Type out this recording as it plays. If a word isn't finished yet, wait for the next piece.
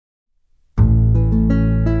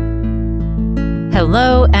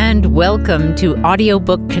Hello and welcome to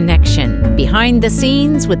Audiobook Connection, behind the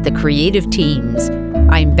scenes with the creative teams.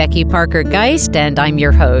 I'm Becky Parker Geist and I'm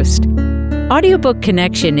your host. Audiobook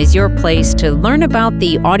Connection is your place to learn about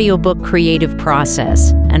the audiobook creative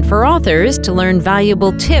process and for authors to learn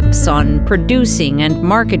valuable tips on producing and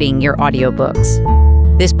marketing your audiobooks.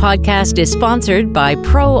 This podcast is sponsored by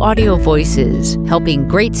Pro Audio Voices, helping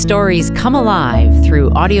great stories come alive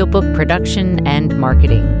through audiobook production and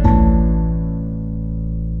marketing.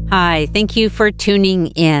 Hi, thank you for tuning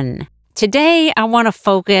in. Today, I want to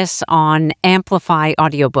focus on AMPlify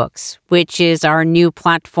Audiobooks, which is our new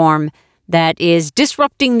platform that is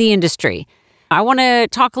disrupting the industry. I want to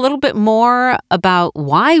talk a little bit more about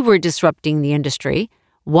why we're disrupting the industry,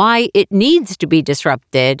 why it needs to be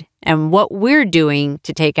disrupted, and what we're doing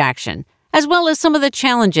to take action, as well as some of the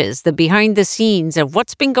challenges, the behind the scenes of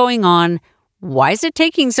what's been going on, why is it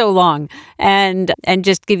taking so long, and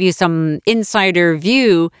just give you some insider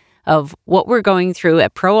view of what we're going through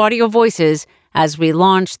at Pro Audio Voices as we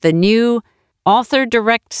launch the new author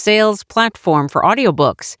direct sales platform for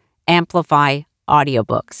audiobooks, AMPlify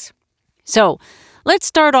Audiobooks. So let's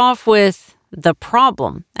start off with the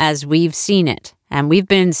problem as we've seen it. And we've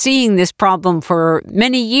been seeing this problem for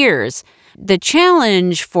many years. The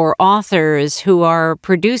challenge for authors who are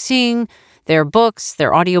producing their books,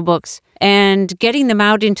 their audiobooks, and getting them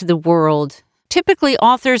out into the world. Typically,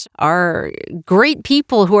 authors are great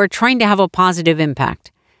people who are trying to have a positive impact.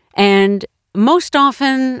 And most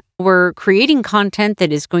often, we're creating content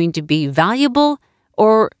that is going to be valuable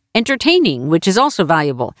or entertaining, which is also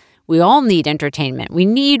valuable. We all need entertainment. We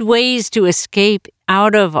need ways to escape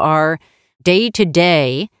out of our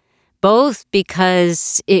day-to-day, both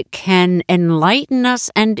because it can enlighten us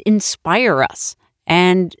and inspire us.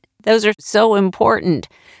 And those are so important,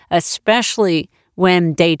 especially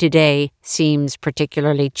when day-to-day seems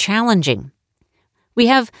particularly challenging. We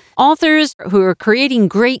have authors who are creating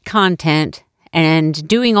great content and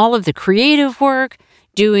doing all of the creative work,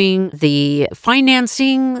 doing the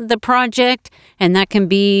financing the project, and that can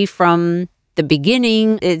be from the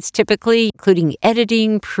beginning. It's typically including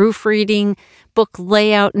editing, proofreading, book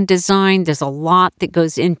layout and design. There's a lot that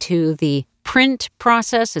goes into the print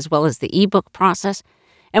process as well as the ebook process.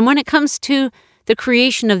 And when it comes to the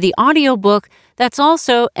creation of the audiobook, that's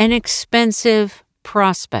also an expensive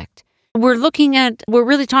prospect. We're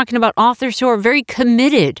really talking about authors who are very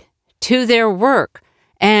committed to their work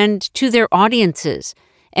and to their audiences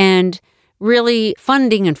and really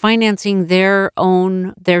funding and financing their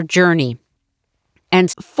journey.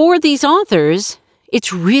 And for these authors,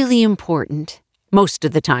 it's really important most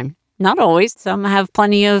of the time. Not always. Some have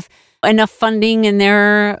plenty of enough funding in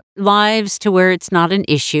their lives to where it's not an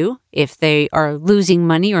issue if they are losing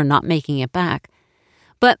money or not making it back.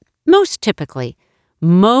 But most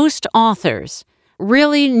authors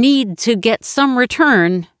really need to get some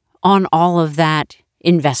return on all of that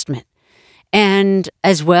investment. And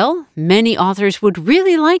as well, many authors would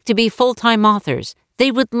really like to be full-time authors. They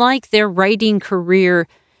would like their writing career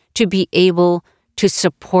to be able to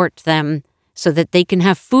support them so that they can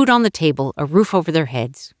have food on the table, a roof over their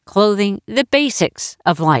heads, clothing, the basics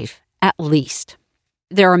of life, at least.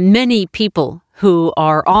 There are many people who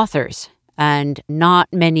are authors and not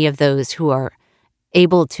many of those who are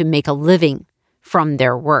able to make a living from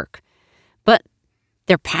their work. But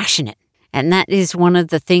they're passionate. And that is one of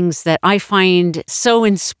the things that I find so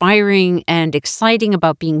inspiring and exciting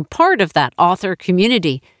about being part of that author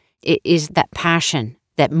community. It is that passion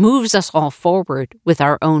that moves us all forward with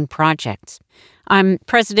our own projects. I'm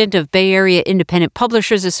president of Bay Area Independent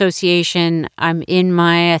Publishers Association. I'm in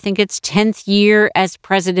my, I think it's 10th year as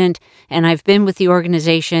president, and I've been with the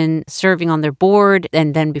organization serving on their board,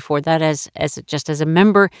 and then before that as a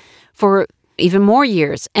member for even more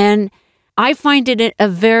years. And I find it a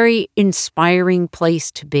very inspiring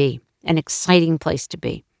place to be, an exciting place to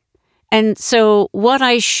be. And so what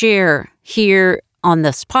I share here on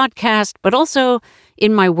this podcast, but also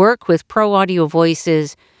in my work with Pro Audio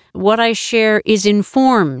Voices, what I share is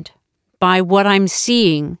informed by what I'm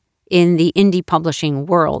seeing in the indie publishing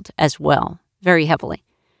world as well, very heavily.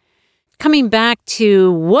 Coming back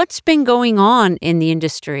to what's been going on in the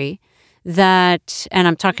industry and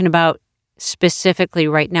I'm talking about specifically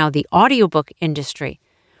right now, the audiobook industry.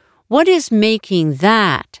 What is making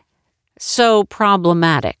that so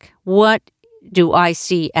problematic? What do I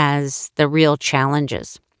see as the real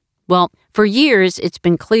challenges? Well, for years, it's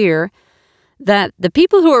been clear that the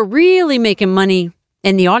people who are really making money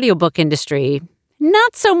in the audiobook industry,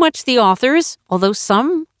 not so much the authors, although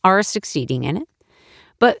some are succeeding in it,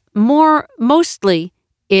 but mostly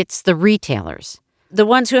it's the retailers, the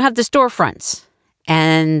ones who have the storefronts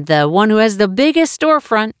And the one who has the biggest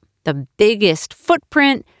storefront, the biggest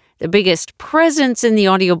footprint, the biggest presence in the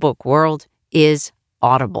audiobook world is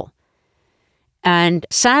Audible. And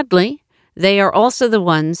sadly, they are also the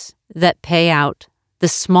ones that pay out the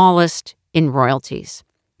smallest in royalties.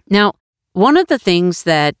 Now, one of the things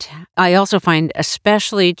that I also find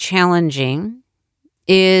especially challenging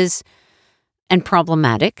and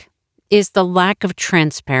problematic is the lack of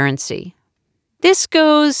transparency. This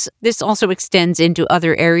also extends into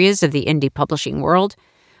other areas of the indie publishing world,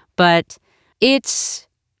 but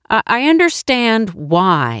I understand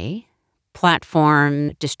why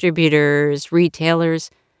platform distributors, retailers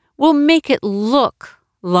will make it look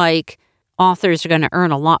like authors are going to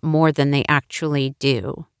earn a lot more than they actually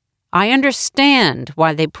do. I understand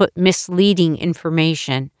why they put misleading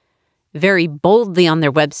information very boldly on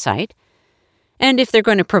their website. And if they're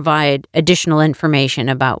going to provide additional information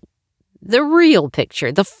about the real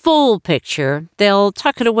picture, the full picture, they'll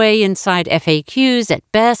tuck it away inside FAQs at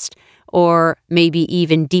best, or maybe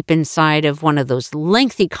even deep inside of one of those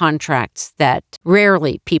lengthy contracts that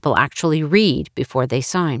rarely people actually read before they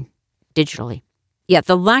sign digitally. Yet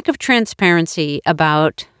the lack of transparency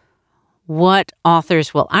about what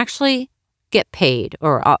authors will actually get paid,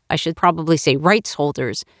 or I should probably say rights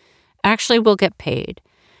holders actually will get paid,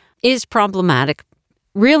 is problematic,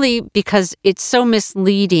 really because it's so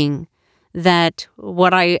misleading that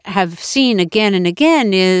what I have seen again and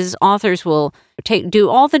again is authors will do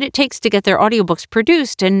all that it takes to get their audiobooks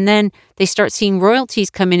produced, and then they start seeing royalties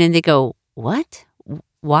come in and they go, what?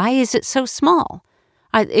 Why is it so small?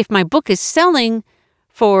 If my book is selling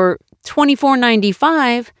for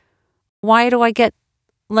 $24.95, why do I get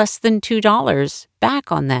less than $2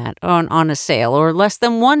 back on that, on a sale, or less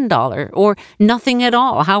than $1, or nothing at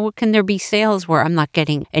all? How can there be sales where I'm not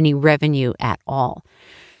getting any revenue at all?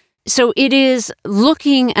 So it is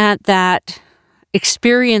looking at that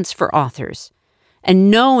experience for authors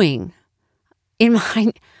and knowing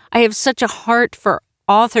I have such a heart for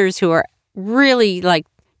authors who are really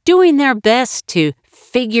doing their best to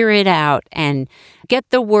figure it out and get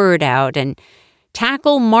the word out and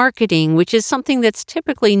tackle marketing, which is something that's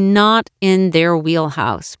typically not in their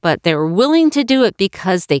wheelhouse, but they're willing to do it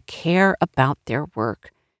because they care about their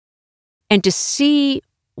work. And to see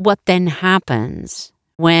what then happens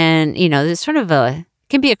when, there's sort of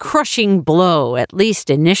can be a crushing blow, at least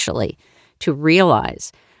initially, to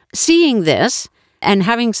realize. Seeing this and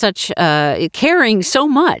having caring so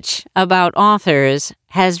much about authors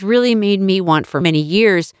has really made me want for many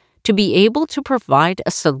years to be able to provide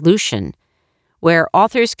a solution where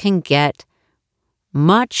authors can get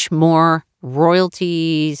much more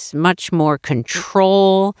royalties, much more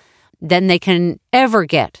control than they can ever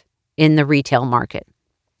get in the retail market.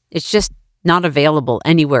 It's just not available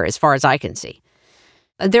anywhere as far as I can see.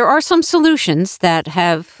 There are some solutions that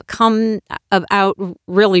have come out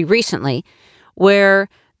really recently where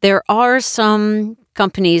there are some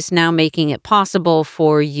companies now making it possible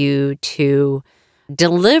for you to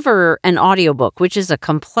deliver an audiobook, which is a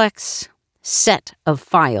complex set of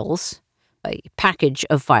files, a package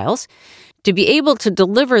of files, to be able to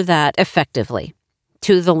deliver that effectively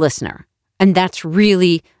to the listener. And that's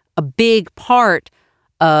really a big part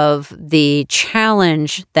of the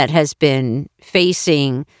challenge that has been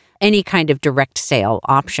facing any kind of direct sale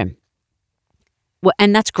option. Well,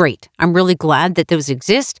 and that's great. I'm really glad that those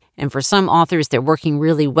exist. And for some authors, they're working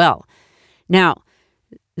really well. Now,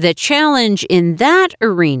 the challenge in that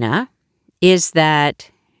arena is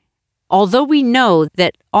that although we know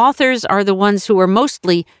that authors are the ones who are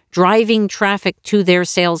mostly driving traffic to their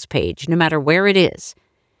sales page, no matter where it is,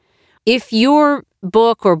 if your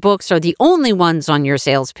book or books are the only ones on your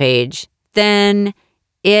sales page, then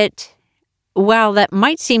while that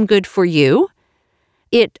might seem good for you,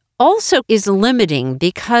 it also is limiting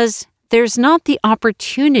because there's not the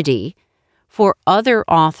opportunity for other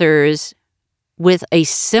authors with a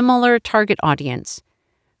similar target audience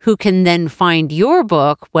who can then find your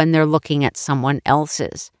book when they're looking at someone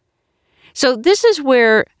else's. So this is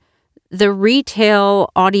where the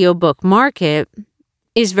retail audiobook market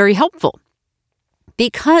is very helpful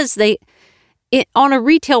because on a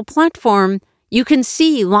retail platform, you can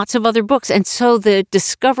see lots of other books. And so the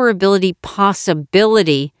discoverability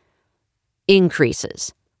possibility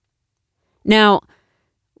increases. Now,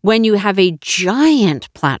 when you have a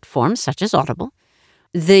giant platform such as Audible,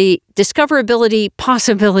 the discoverability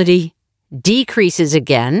possibility decreases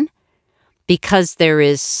again because there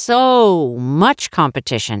is so much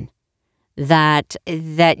competition that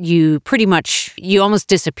you almost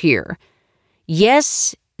disappear.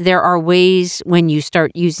 Yes, there are ways when you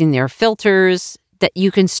start using their filters that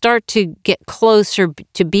you can start to get closer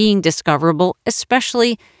to being discoverable,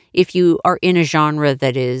 especially if you are in a genre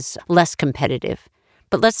that is less competitive.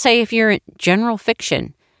 But let's say if you're in general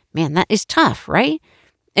fiction, man, that is tough, right?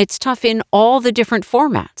 It's tough in all the different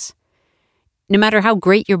formats, no matter how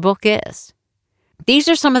great your book is. These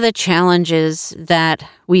are some of the challenges that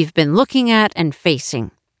we've been looking at and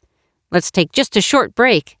facing. Let's take just a short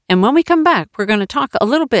break, and when we come back, we're going to talk a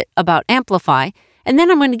little bit about AMPlify, and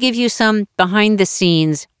then I'm going to give you some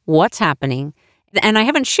behind-the-scenes, what's happening. And I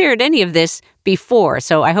haven't shared any of this before,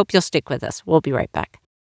 so I hope you'll stick with us. We'll be right back.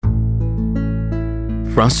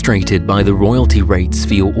 Frustrated by the royalty rates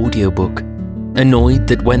for your audiobook? Annoyed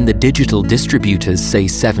that when the digital distributors say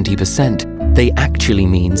 70%, they actually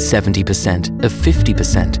mean 70% of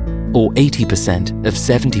 50% or 80% of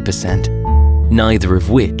 70%? Neither of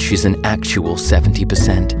which is an actual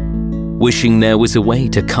 70%. Wishing there was a way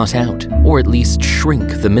to cut out, or at least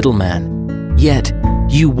shrink the middleman. Yet,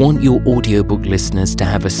 you want your audiobook listeners to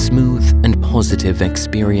have a smooth and positive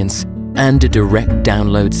experience, and a direct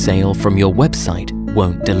download sale from your website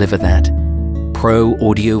won't deliver that. Pro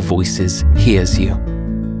Audio Voices hears you.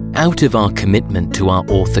 Out of our commitment to our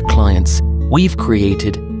author clients, we've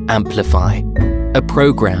created AMPlify, a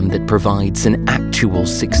program that provides an actual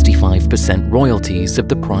 65% royalties of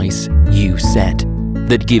the price you set,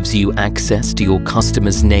 that gives you access to your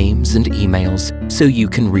customers' names and emails so you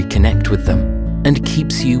can reconnect with them, and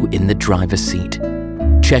keeps you in the driver's seat.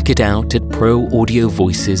 Check it out at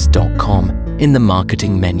proaudiovoices.com in the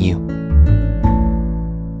marketing menu.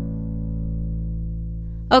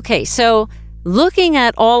 Okay, so looking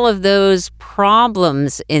at all of those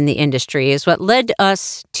problems in the industry is what led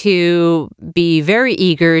us to be very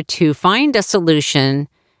eager to find a solution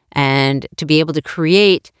and to be able to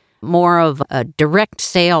create more of a direct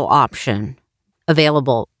sale option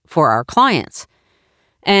available for our clients.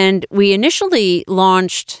 And we initially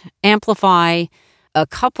launched AMPlify a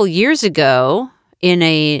couple years ago in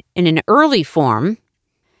an early form,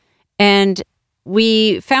 and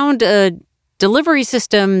we found a delivery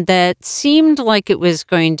system that seemed like it was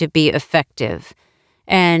going to be effective.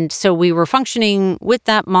 And so we were functioning with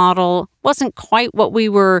that model. Wasn't quite what we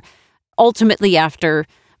were ultimately after,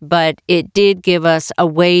 but it did give us a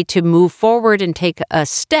way to move forward and take a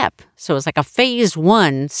step. So it was like a phase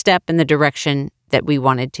 1 step in the direction that we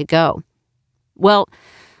wanted to go. Well,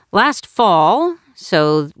 last fall,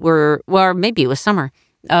 maybe it was summer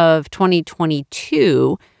of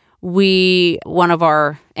 2022, one of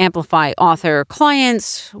our AMPlify author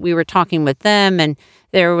clients, we were talking with them, and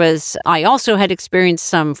I also had experienced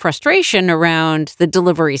some frustration around the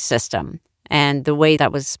delivery system and the way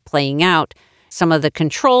that was playing out. Some of the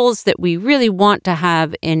controls that we really want to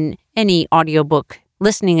have in any audiobook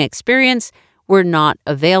listening experience were not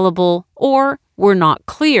available or were not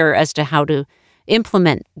clear as to how to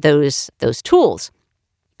implement those tools.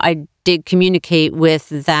 I did communicate with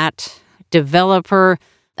that developer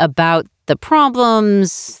about the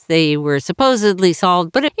problems. They were supposedly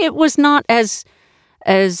solved, but it was not as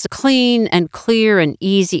clean and clear and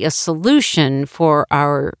easy a solution for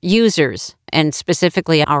our users and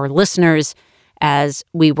specifically our listeners as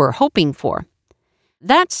we were hoping for.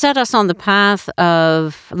 That set us on the path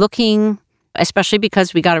of looking, especially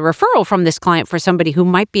because we got a referral from this client for somebody who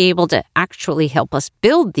might be able to actually help us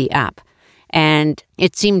build the app. And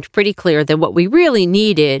it seemed pretty clear that what we really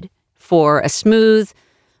needed for a smooth,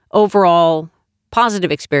 overall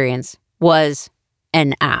positive experience was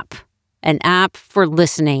an app for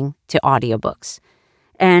listening to audiobooks.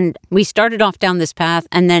 And we started off down this path,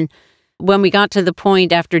 and then when we got to the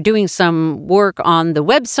point after doing some work on the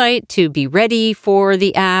website to be ready for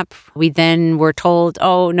the app, we then were told,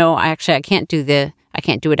 oh no, I can't do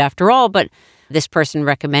it after all. But this person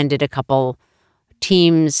recommended a couple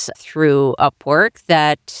teams through Upwork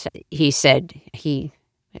that he said he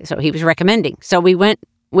was recommending. So we went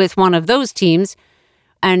with one of those teams,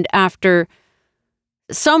 and after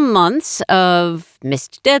some months of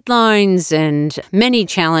missed deadlines and many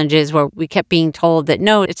challenges where we kept being told that,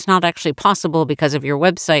 no, it's not actually possible because of your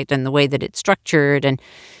website and the way that it's structured, and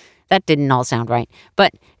that didn't all sound right.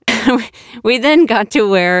 But we then got to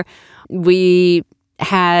where we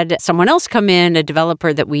had someone else come in, a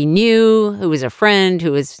developer that we knew, who was a friend,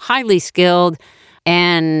 who was highly skilled,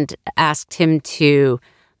 and asked him to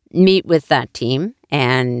meet with that team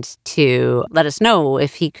and to let us know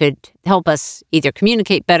if he could help us either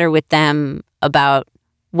communicate better with them about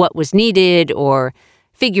what was needed or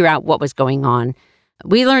figure out what was going on.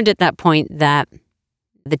 We learned at that point that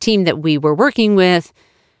the team that we were working with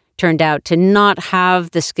turned out to not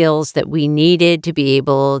have the skills that we needed to be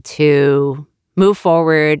able to move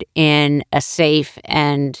forward in a safe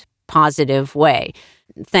and positive way.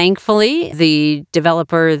 Thankfully, the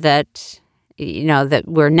developer that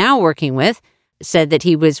we're now working with said that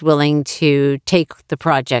he was willing to take the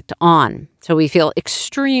project on. So we feel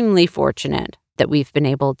extremely fortunate that we've been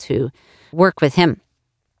able to work with him.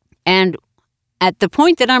 And at the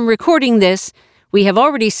point that I'm recording this, we have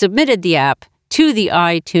already submitted the app to the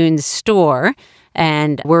iTunes store,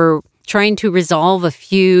 and we're trying to resolve a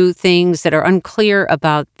few things that are unclear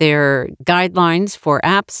about their guidelines for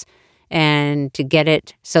apps and to get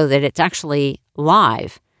it so that it's actually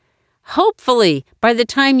live. Hopefully, by the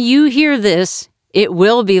time you hear this, it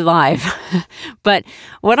will be live. But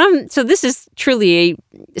so this is truly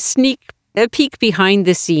a peek behind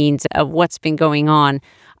the scenes of what's been going on.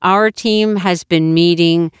 Our team has been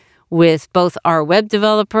meeting with both our web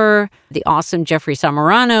developer, the awesome Jeffrey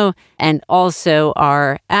Samarano, and also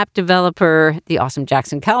our app developer, the awesome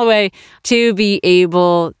Jackson Calloway, to be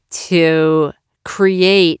able to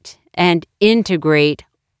create and integrate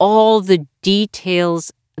all the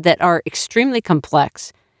details that are extremely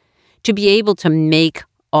complex to be able to make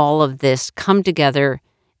all of this come together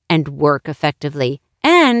and work effectively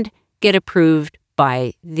and get approved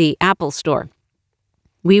by the Apple Store.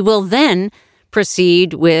 We will then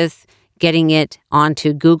proceed with getting it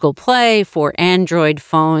onto Google Play for Android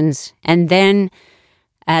phones. And then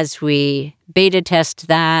as we beta test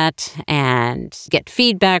that and get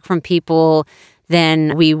feedback from people,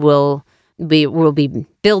 then we will be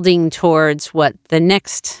building towards what the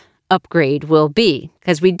next upgrade will be.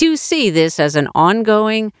 Because we do see this as an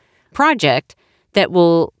ongoing project that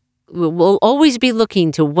we'll always be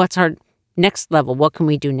looking to what's our next level. What can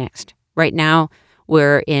we do next? Right now,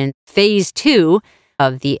 we're in phase 2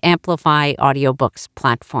 of the AMPlify Audiobooks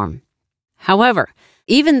platform. However,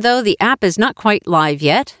 even though the app is not quite live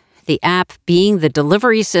yet, the app being the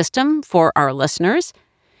delivery system for our listeners,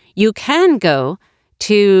 you can go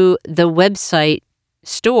to the website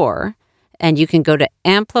store and you can go to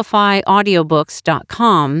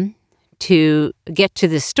AMPlifyAudiobooks.com to get to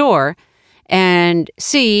the store and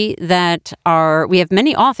see that we have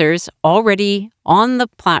many authors already on the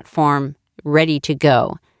platform ready to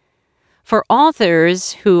go. For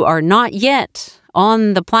authors who are not yet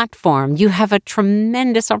on the platform, you have a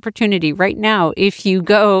tremendous opportunity right now if you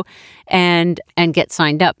go and get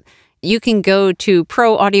signed up. You can go to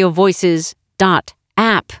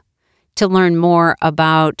proaudiovoices.app to learn more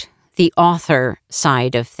about the author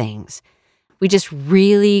side of things. We just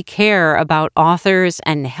really care about authors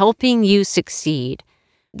and helping you succeed.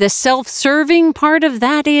 The self-serving part of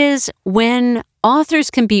that is when authors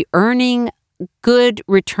can be earning good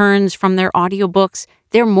returns from their audiobooks,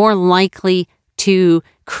 they're more likely to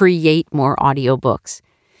create more audiobooks.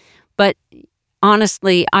 But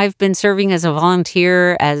honestly, I've been serving as a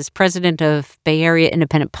volunteer as president of Bay Area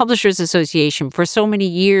Independent Publishers Association for so many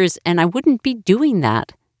years, and I wouldn't be doing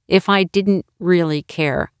that if I didn't really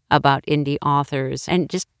care about indie authors and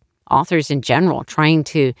just authors in general, trying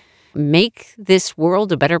to make this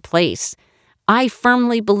world a better place. I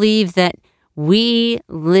firmly believe that we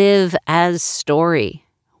live as story.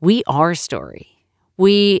 We are story.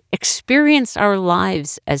 We experience our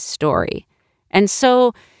lives as story. And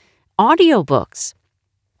so audiobooks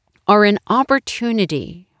are an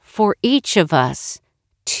opportunity for each of us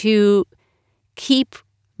to keep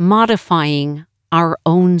modifying our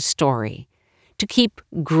own story, to keep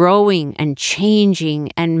growing and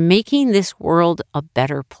changing and making this world a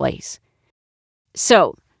better place.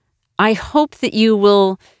 So I hope that you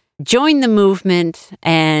will join the movement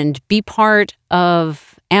and be part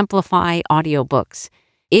of AMPlify Audiobooks.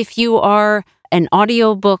 If you are an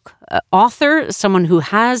audiobook author, someone who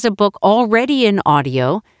has a book already in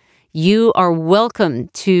audio, you are welcome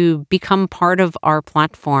to become part of our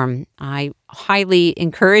platform. I highly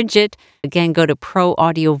encourage it. Again, go to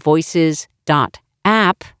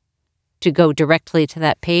proaudiovoices.app to go directly to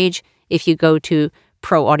that page. If you go to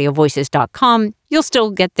proaudiovoices.com, you'll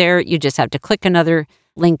still get there. You just have to click another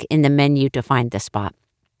link in the menu to find the spot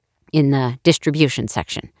in the distribution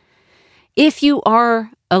section. If you are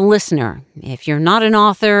a listener, if you're not an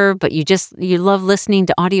author, but you love listening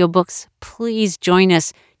to audiobooks, please join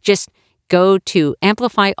us. Just go to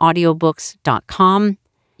AMPlifyAudiobooks.com.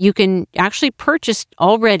 You can actually purchase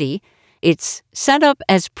already. It's set up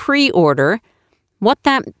as pre-order. What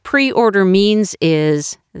that pre-order means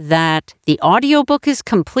is that the audiobook is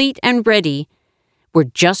complete and ready. We're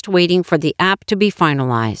just waiting for the app to be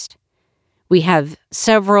finalized. We have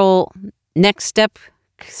several next step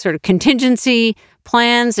sort of contingency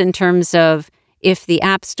plans in terms of if the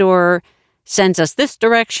App Store sends us this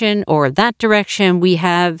direction or that direction, we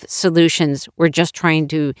have solutions. We're just trying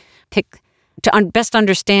to pick to best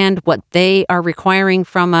understand what they are requiring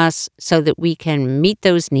from us so that we can meet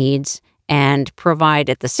those needs and provide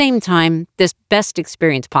at the same time this best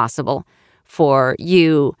experience possible for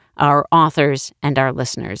you, our authors, and our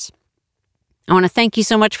listeners. I want to thank you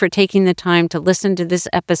so much for taking the time to listen to this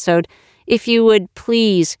episode. If you would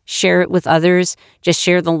please share it with others, just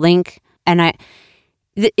share the link. And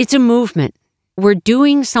it's a movement. We're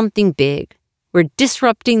doing something big. We're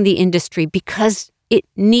disrupting the industry because it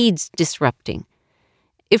needs disrupting.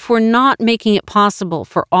 If we're not making it possible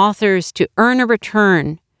for authors to earn a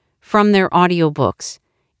return from their audiobooks,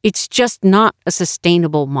 it's just not a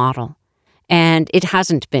sustainable model. And it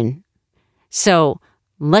hasn't been. So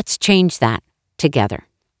let's change that together.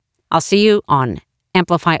 I'll see you on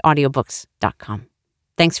AMPlifyAudiobooks.com.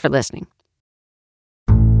 Thanks for listening.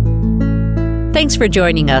 Thanks for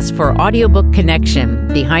joining us for Audiobook Connection,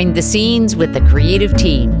 behind the scenes with the creative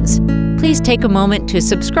teams. Please take a moment to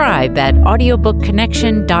subscribe at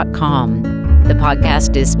audiobookconnection.com. The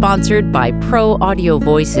podcast is sponsored by Pro Audio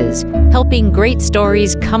Voices, helping great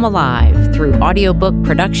stories come alive through audiobook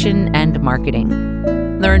production and marketing.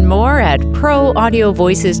 Learn more at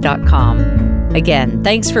proaudiovoices.com. Again,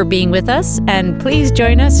 thanks for being with us, and please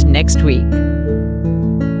join us next week.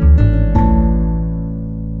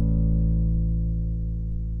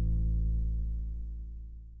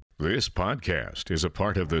 This podcast is a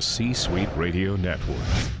part of the C-Suite Radio Network.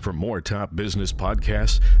 For more top business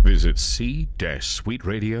podcasts, visit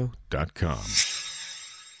c-suiteradio.com.